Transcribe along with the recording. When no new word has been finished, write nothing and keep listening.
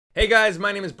Hey guys,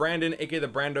 my name is Brandon, aka the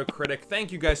BrandoCritic.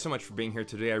 Thank you guys so much for being here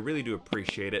today. I really do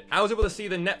appreciate it. I was able to see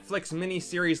the Netflix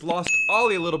miniseries Lost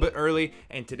Ollie a little bit early,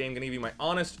 and today I'm going to give you my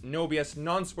honest, no BS,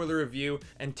 non-spoiler review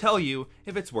and tell you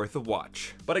if it's worth a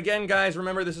watch. But again, guys,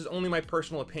 remember this is only my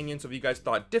personal opinion, so if you guys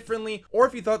thought differently, or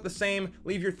if you thought the same,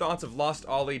 leave your thoughts of Lost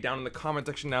Ollie down in the comment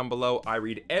section down below. I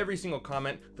read every single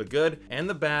comment, the good and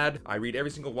the bad. I read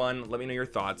every single one. Let me know your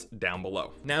thoughts down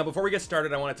below. Now, before we get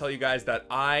started, I want to tell you guys that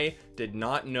I did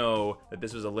not know that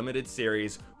this was a limited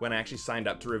series when I actually signed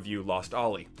up to review Lost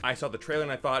Ollie. I saw the trailer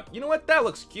and I thought, you know what, that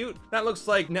looks cute. That looks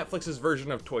like Netflix's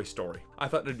version of Toy Story. I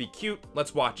thought it'd be cute,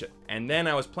 let's watch it. And then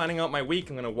I was planning out my week.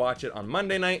 I'm gonna watch it on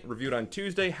Monday night, review it on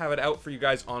Tuesday, have it out for you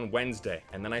guys on Wednesday.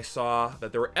 And then I saw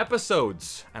that there were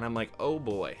episodes and I'm like, oh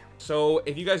boy. So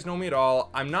if you guys know me at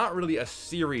all, I'm not really a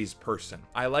series person.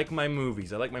 I like my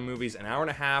movies. I like my movies an hour and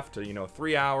a half to,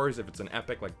 3 hours if it's an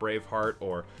epic like Braveheart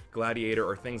or Gladiator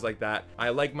or things like that. I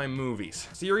like my movies.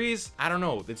 Series, I don't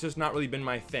know. It's just not really been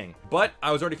my thing. But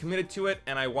I was already committed to it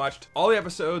and I watched all the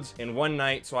episodes in one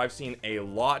night. So I've seen a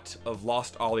lot of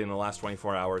Lost Ollie in the last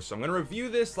 24 hours. So I'm gonna review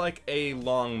this like a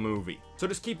long movie. So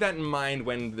just keep that in mind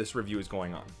when this review is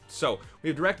going on. So we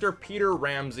have director Peter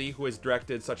Ramsey, who has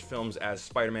directed such films as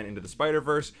Spider-Man Into the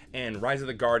Spider-Verse and Rise of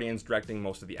the Guardians, directing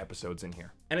most of the episodes in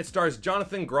here. And it stars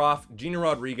Jonathan Groff, Gina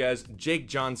Rodriguez, Jake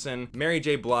Johnson, Mary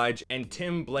J. Blige, and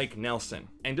Tim Blake Nelson.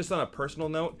 And just on a personal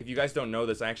note, if you guys don't know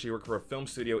this, I actually work for a film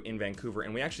studio in Vancouver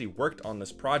and we actually worked on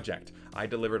this project. I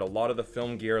delivered a lot of the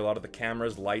film gear, a lot of the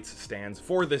cameras, lights, stands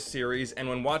for this series. And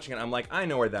when watching it, I'm like, I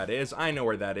know where that is. I know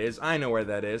where that is. I know where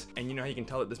that is. And you know how you can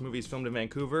tell that this movie is filmed in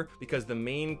Vancouver? Because the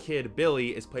main kid, Billy,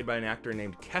 is played by an actor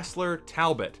named Kessler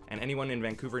Talbot. And anyone in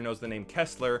Vancouver knows the name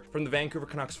Kessler from the Vancouver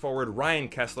Canucks forward Ryan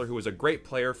Kessler, who was a great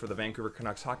player for the Vancouver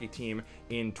Canucks hockey team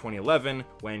in 2011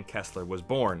 when Kessler was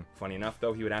born. Funny enough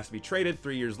though, he would ask to be traded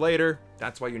 3 years later.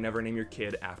 That's why you never name your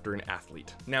kid after an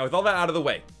athlete. Now with all that out of the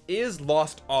way, is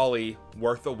Lost Ollie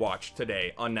worth a watch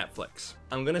today on Netflix?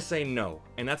 I'm gonna say no,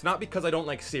 and that's not because I don't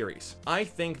like series. I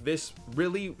think this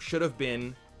really should have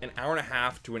been an hour and a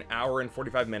half to an hour and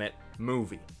 45-minute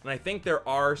movie. And I think there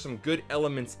are some good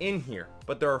elements in here,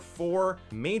 but there are 4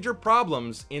 major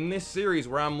problems in this series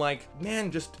where I'm like, man,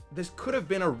 this could have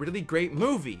been a really great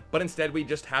movie, but instead we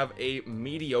just have a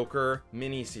mediocre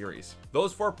mini series.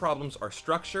 Those 4 problems are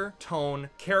structure, tone,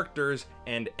 characters,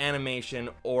 and animation,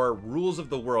 or rules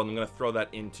of the world. I'm gonna throw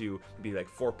that into maybe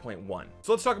like 4.1.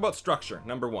 So let's talk about structure,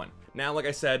 number 1. Now, like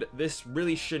I said, this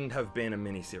really shouldn't have been a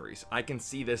mini series. I can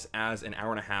see this as an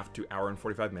hour and a half to hour and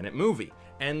 45-minute movie.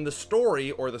 And the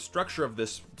story or the structure of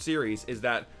this series is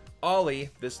that Ollie,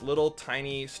 this little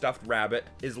tiny stuffed rabbit,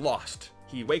 is lost.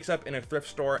 He wakes up in a thrift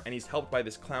store and he's helped by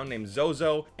this clown named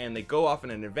Zozo, and they go off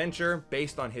on an adventure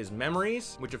based on his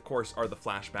memories, which of course are the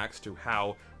flashbacks to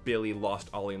how Billy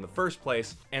lost Ollie in the first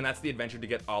place, and that's the adventure to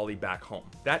get Ollie back home.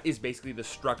 That is basically the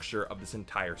structure of this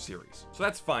entire series. So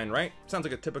that's fine, right? Sounds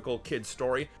like a typical kid's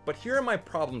story, but here are my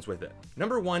problems with it.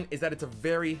 Number 1 is that it's a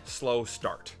very slow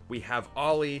start. We have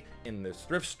Ollie in this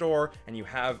thrift store, and you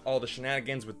have all the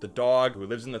shenanigans with the dog who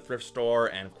lives in the thrift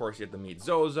store, and of course you have to meet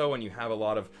Zozo, and you have a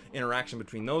lot of interaction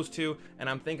between those two, and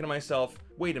I'm thinking to myself,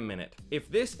 wait a minute, if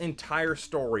this entire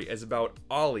story is about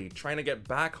Ollie trying to get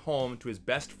back home to his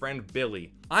best friend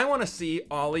Billy, I want to see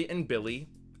Ollie and Billy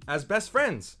as best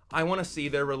friends. I want to see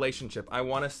their relationship. I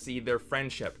want to see their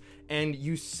friendship. And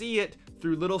you see it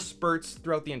through little spurts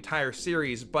throughout the entire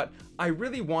series, but I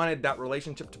really wanted that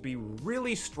relationship to be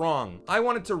really strong. I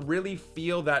wanted to really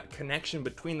feel that connection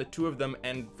between the two of them,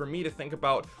 and for me to think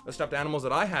about the stuffed animals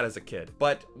that I had as a kid.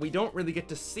 But we don't really get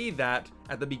to see that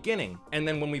at the beginning. And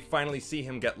then when we finally see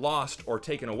him get lost or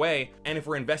taken away, and if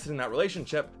we're invested in that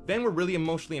relationship, then we're really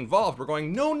emotionally involved. We're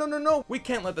going, no, no, no, no, we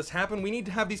can't let this happen. We need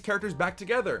to have these characters back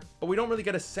together. But we don't really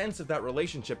get a sense of that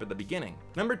relationship at the beginning.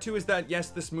 Number 2 is that, yes,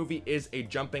 this movie is a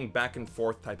jumping back and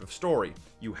forth type of story.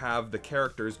 You have the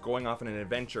characters going off on an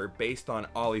adventure based on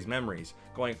Ollie's memories,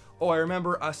 going, oh, I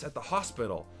remember us at the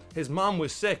hospital. His mom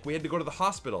was sick, we had to go to the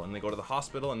hospital, and they go to the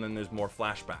hospital, and then there's more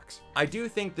flashbacks. I do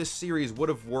think this series would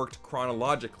have worked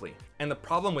chronologically, and the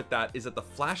problem with that is that the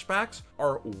flashbacks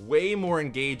are way more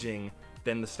engaging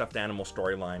than the stuffed animal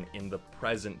storyline in the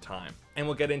present time. And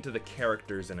we'll get into the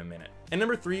characters in a minute. And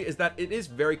number 3 is that it is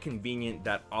very convenient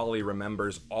that Ollie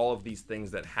remembers all of these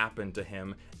things that happened to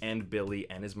him and Billy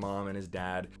and his mom and his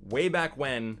dad way back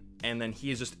when, and then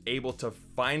he is just able to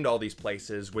find all these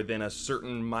places within a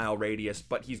certain mile radius,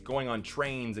 but he's going on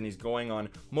trains and he's going on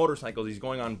motorcycles, he's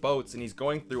going on boats, and he's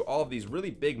going through all of these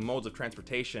really big modes of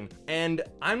transportation. And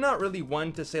I'm not really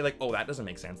one to say like, oh, that doesn't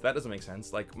make sense, that doesn't make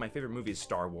sense. Like, my favorite movie is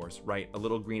Star Wars, right? A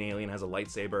little green alien has a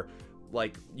lightsaber.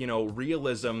 like, you know,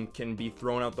 realism can be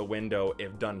thrown out the window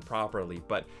if done properly.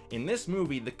 But in this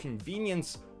movie, the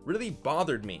convenience really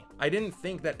bothered me. I didn't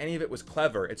think that any of it was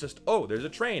clever. It's just, oh, there's a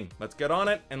train. Let's get on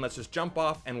it and let's just jump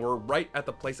off and we're right at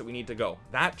the place that we need to go.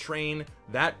 That train,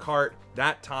 that cart,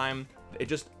 that time, it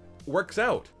just works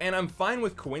out. And I'm fine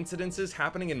with coincidences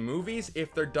happening in movies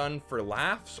if they're done for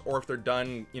laughs or if they're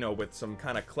done, you know, with some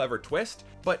kind of clever twist.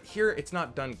 But here it's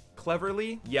not done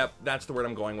cleverly. Yep, that's the word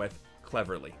I'm going with.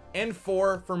 Cleverly. And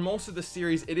for most of the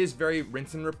series, it is very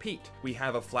rinse and repeat. We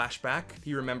have a flashback,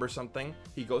 he remembers something,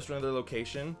 he goes to another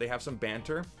location, they have some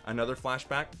banter, another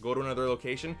flashback, go to another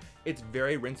location. It's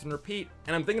very rinse and repeat.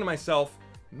 And I'm thinking to myself,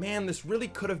 man, this really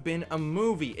could have been a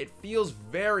movie. It feels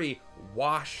very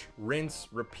wash, rinse,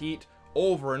 repeat,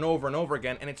 over and over and over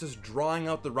again, and it's just drawing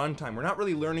out the runtime. We're not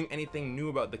really learning anything new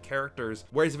about the characters,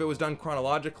 whereas if it was done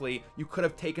chronologically, you could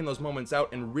have taken those moments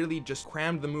out and really just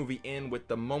crammed the movie in with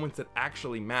the moments that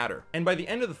actually matter. And by the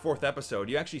end of the 4th episode,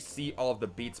 you actually see all of the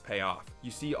beats pay off.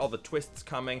 You see all the twists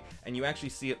coming, and you actually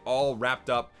see it all wrapped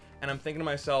up, and I'm thinking to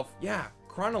myself, yeah,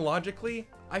 chronologically,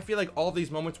 I feel like all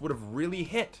these moments would have really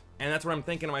hit. And that's what I'm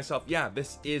thinking to myself, yeah,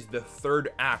 this is the 3rd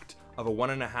act of a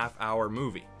 1.5 hour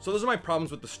movie. So those are my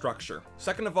problems with the structure.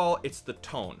 Second of all, it's the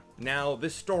tone. Now,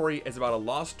 this story is about a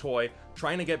lost toy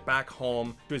trying to get back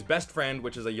home to his best friend,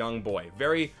 which is a young boy.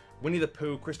 Very Winnie the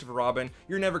Pooh, Christopher Robin,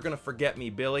 you're never gonna forget me,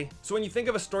 Billy. So when you think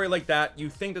of a story like that, you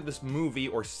think that this movie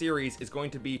or series is going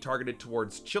to be targeted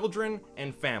towards children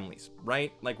and families,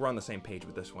 right? Like, we're on the same page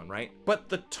with this one, right? But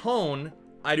the tone,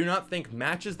 I do not think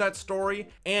matches that story,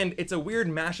 and it's a weird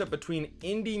mashup between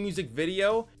indie music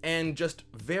video and just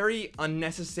very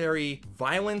unnecessary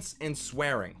violence and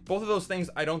swearing. Both of those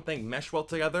things I don't think mesh well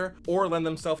together or lend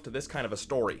themselves to this kind of a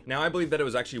story. Now, I believe that it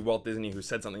was actually Walt Disney who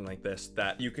said something like this,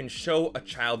 that you can show a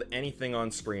child anything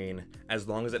on screen as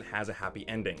long as it has a happy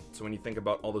ending. So when you think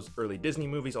about all those early Disney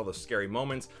movies, all those scary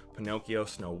moments, Pinocchio,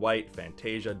 Snow White,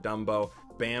 Fantasia, Dumbo,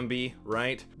 Bambi,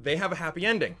 right? They have a happy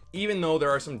ending, even though there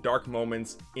are some dark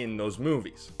moments in those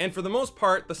movies. And for the most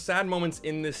part, the sad moments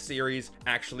in this series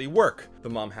actually work. The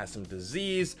mom has some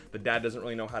disease, the dad doesn't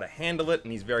really know how to handle it,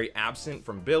 and he's very absent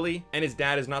from Billy, and his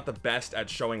dad is not the best at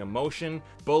showing emotion.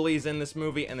 Bullies in this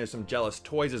movie, and there's some jealous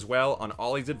toys as well on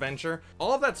Ollie's adventure.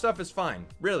 All of that stuff is fine,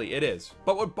 really, it is.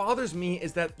 But what bothers me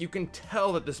is that you can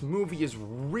tell that this movie is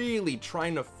really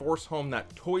trying to force home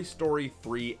that Toy Story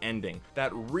 3 ending,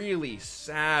 that really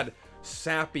sad,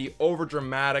 sappy,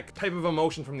 overdramatic type of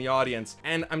emotion from the audience.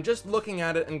 And I'm just looking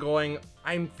at it and going,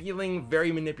 I'm feeling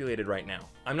very manipulated right now.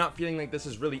 I'm not feeling like this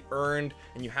is really earned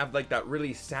and you have like that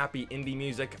really sappy indie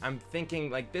music. I'm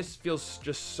thinking like this feels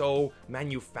just so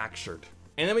manufactured.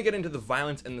 And then we get into the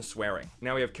violence and the swearing.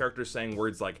 Now we have characters saying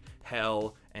words like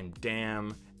hell and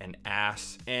damn and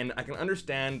ass, and I can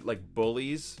understand like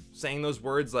bullies saying those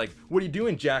words like, what are you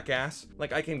doing, jackass?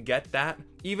 Like, I can get that.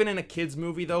 Even in a kid's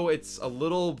movie though, it's a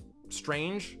little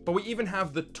strange. But we even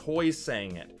have the toys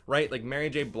saying it, right? Like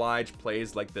Mary J. Blige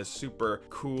plays like this super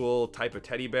cool type of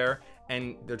teddy bear,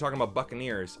 and they're talking about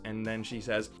buccaneers, and then she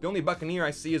says, the only buccaneer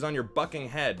I see is on your bucking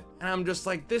head. And I'm just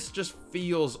like, this just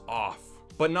feels off.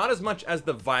 But not as much as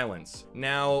the violence.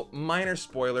 Now, minor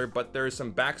spoiler, but there is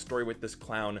some backstory with this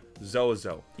clown,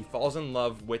 Zozo. He falls in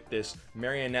love with this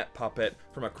marionette puppet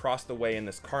from across the way in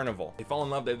this carnival. They fall in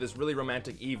love, they have this really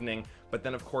romantic evening, but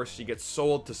then of course she gets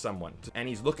sold to someone, and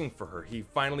he's looking for her. He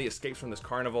finally escapes from this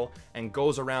carnival and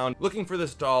goes around looking for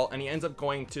this doll, and he ends up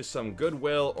going to some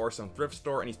Goodwill or some thrift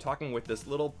store, and he's talking with this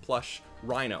little plush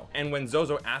rhino. And when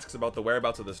Zozo asks about the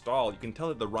whereabouts of this doll, you can tell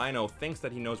that the rhino thinks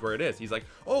that he knows where it is. He's like,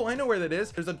 oh, I know where that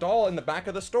is. There's a doll in the back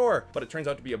of the store, but it turns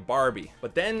out to be a Barbie.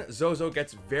 But then Zozo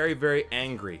gets very, very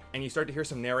angry, and you start to hear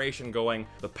some narration going,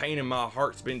 the pain in my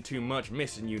heart's been too much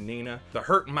missing you, Nina. The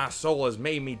hurt in my soul has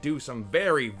made me do some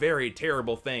very, very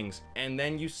terrible things. And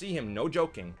then you see him, no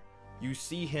joking, you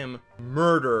see him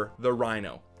murder the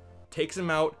rhino. Takes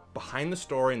him out behind the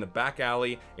store in the back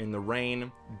alley in the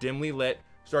rain, dimly lit,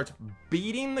 starts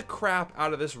beating the crap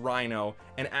out of this rhino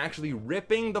and actually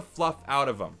ripping the fluff out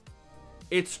of him.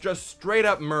 It's just straight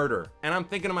up murder. And I'm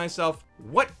thinking to myself,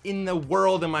 what in the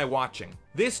world am I watching?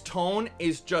 This tone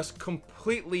is just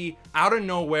completely out of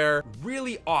nowhere,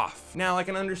 really off. Now I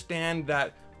can understand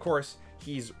that, of course,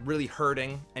 he's really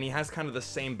hurting, and he has kind of the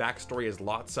same backstory as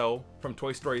Lotso from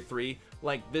Toy Story 3.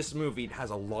 Like, this movie has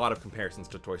a lot of comparisons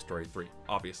to Toy Story 3,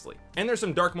 obviously. And there's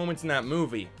some dark moments in that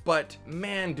movie, but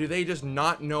man, do they just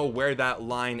not know where that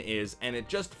line is, and it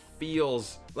just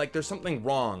feels like there's something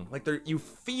wrong. Like, you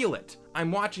feel it.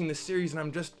 I'm watching this series and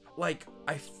I'm just like,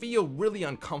 I feel really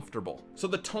uncomfortable. So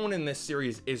the tone in this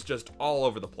series is just all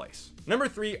over the place. Number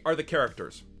 3 are the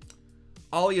characters.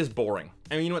 Ollie is boring.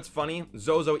 I mean, you know what's funny?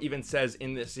 Zozo even says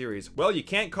in this series, well, you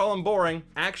can't call him boring.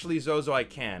 Actually, Zozo, I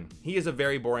can. He is a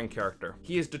very boring character.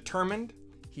 He is determined,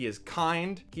 he is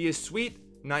kind, he is sweet,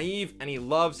 naive, and he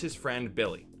loves his friend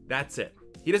Billy. That's it.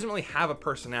 He doesn't really have a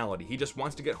personality. He just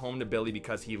wants to get home to Billy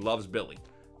because he loves Billy.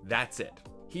 That's it.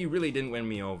 He really didn't win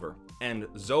me over. And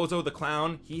Zozo the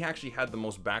clown, he actually had the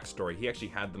most backstory. He actually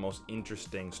had the most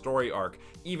interesting story arc,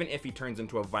 even if he turns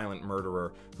into a violent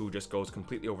murderer who just goes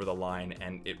completely over the line,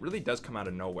 and it really does come out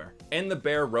of nowhere. And the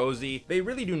bear Rosie, they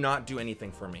really do not do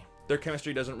anything for me. Their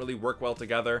chemistry doesn't really work well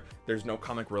together. There's no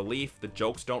comic relief. The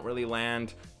jokes don't really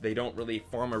land. They don't really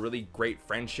form a really great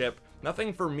friendship.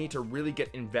 Nothing for me to really get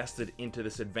invested into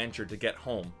this adventure to get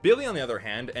home. Billy, on the other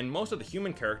hand, and most of the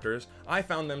human characters, I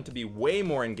found them to be way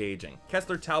more engaging.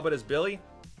 Kessler Talbot as Billy,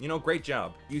 you know, great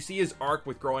job. You see his arc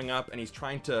with growing up, and he's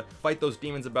trying to fight those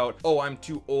demons about, oh, I'm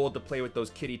too old to play with those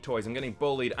kitty toys. I'm getting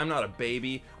bullied. I'm not a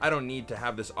baby. I don't need to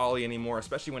have this Ollie anymore,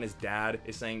 especially when his dad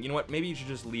is saying, you know what, maybe you should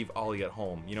just leave Ollie at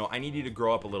home. You know, I need you to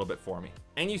grow up a little bit for me.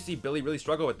 And you see Billy really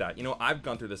struggle with that. You know, I've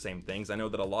gone through the same things. I know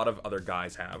that a lot of other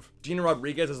guys have. Gina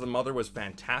Rodriguez as the mother was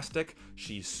fantastic.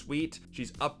 She's sweet,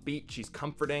 she's upbeat, she's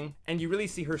comforting, and you really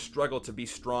see her struggle to be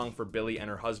strong for Billy and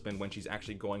her husband when she's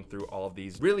actually going through all of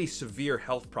these really severe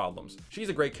health problems. She's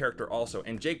a great character also.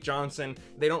 And Jake Johnson,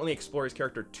 they don't really explore his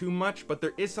character too much, but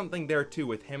there is something there too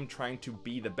with him trying to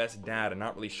be the best dad and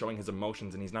not really showing his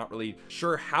emotions, and he's not really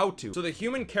sure how to. So the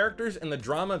human characters and the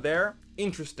drama there,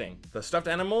 interesting. The stuffed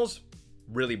animals,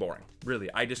 really boring. Really,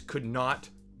 I just could not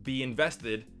be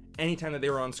invested anytime that they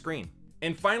were on screen.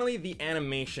 And finally, the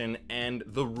animation and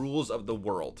the rules of the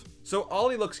world. So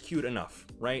Ollie looks cute enough,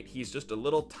 right? He's just a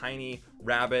little tiny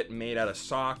rabbit made out of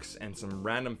socks and some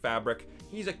random fabric.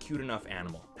 He's a cute enough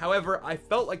animal. However, I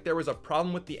felt like there was a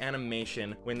problem with the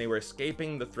animation when they were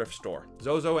escaping the thrift store.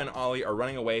 Zozo and Ollie are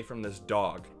running away from this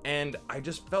dog, and I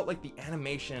just felt like the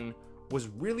animation was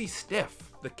really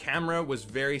stiff. The camera was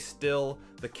very still,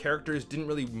 the characters didn't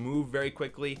really move very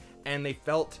quickly, and they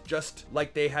felt just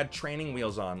like they had training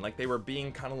wheels on, like they were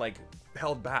being kind of like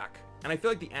held back. And I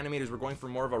feel like the animators were going for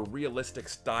more of a realistic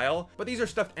style, but these are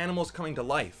stuffed animals coming to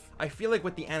life. I feel like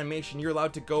with the animation, you're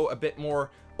allowed to go a bit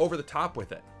more over the top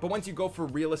with it. But once you go for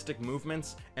realistic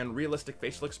movements and realistic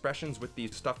facial expressions with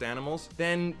these stuffed animals,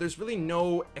 then there's really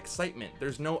no excitement,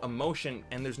 there's no emotion,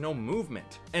 and there's no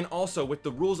movement. And also with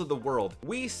the rules of the world,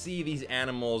 we see these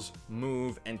animals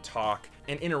move and talk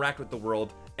and interact with the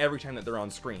world every time that they're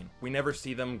on screen. We never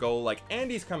see them go like,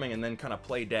 Andy's coming, and then kind of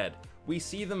play dead. We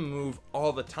see them move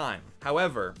all the time.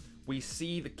 However, we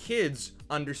see the kids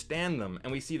understand them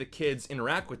and we see the kids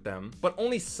interact with them, but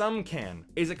only some can.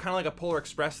 Is it kind of like a Polar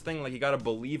Express thing, like you gotta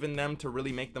believe in them to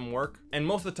really make them work? And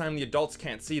most of the time the adults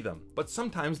can't see them, but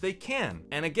sometimes they can.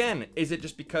 And again, is it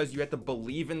just because you have to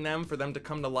believe in them for them to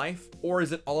come to life? Or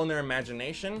is it all in their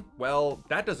imagination? Well,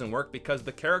 that doesn't work because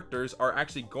the characters are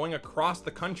actually going across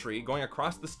the country, going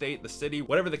across the state, the city,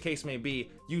 whatever the case may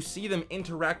be. You see them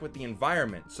interact with the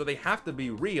environment, so they have to be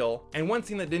real. And one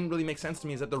scene that didn't really make sense to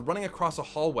me is that they're running across a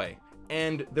hallway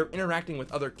and they're interacting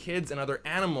with other kids and other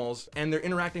animals, and they're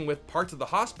interacting with parts of the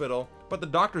hospital, but the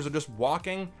doctors are just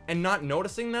walking and not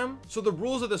noticing them. So the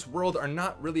rules of this world are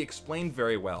not really explained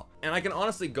very well. And I can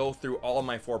honestly go through all of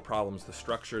my 4 problems: the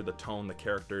structure, the tone, the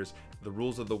characters, the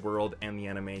rules of the world, and the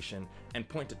animation, and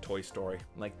point to Toy Story.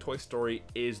 Like, Toy Story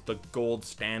is the gold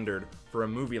standard for a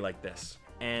movie like this.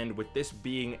 And with this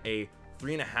being a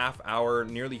 3.5 hour,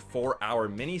 nearly 4 hour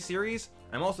miniseries,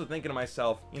 I'm also thinking to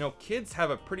myself, you know, kids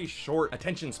have a pretty short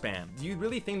attention span. Do you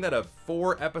really think that a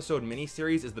 4 episode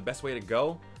miniseries is the best way to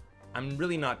go? I'm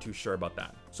really not too sure about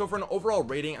that. So for an overall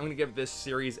rating, I'm gonna give this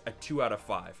series a 2 out of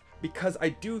 5. Because I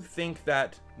do think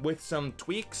that with some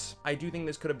tweaks, I do think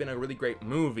this could have been a really great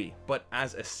movie. But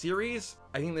as a series,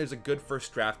 I think there's a good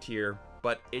first draft here,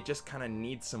 but it just kind of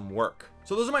needs some work.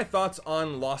 So those are my thoughts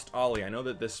on Lost Ollie. I know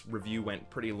that this review went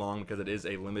pretty long because it is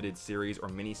a limited series or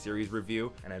mini series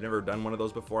review, and I've never done one of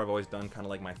those before. I've always done kind of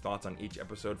like my thoughts on each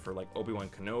episode for like Obi-Wan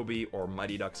Kenobi or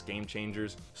Mighty Ducks Game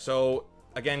Changers. So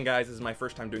again, guys, this is my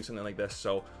first time doing something like this,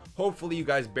 so hopefully you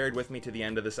guys bared with me to the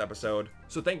end of this episode.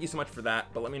 So thank you so much for that,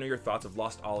 but let me know your thoughts of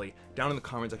Lost Ollie down in the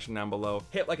comment section down below.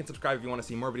 Hit like and subscribe if you want to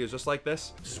see more videos just like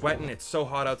this. Sweating, it's so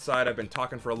hot outside. I've been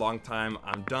talking for a long time.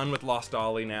 I'm done with Lost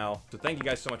Ollie now. So thank you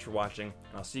guys so much for watching,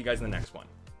 and I'll see you guys in the next one.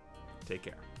 Take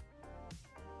care.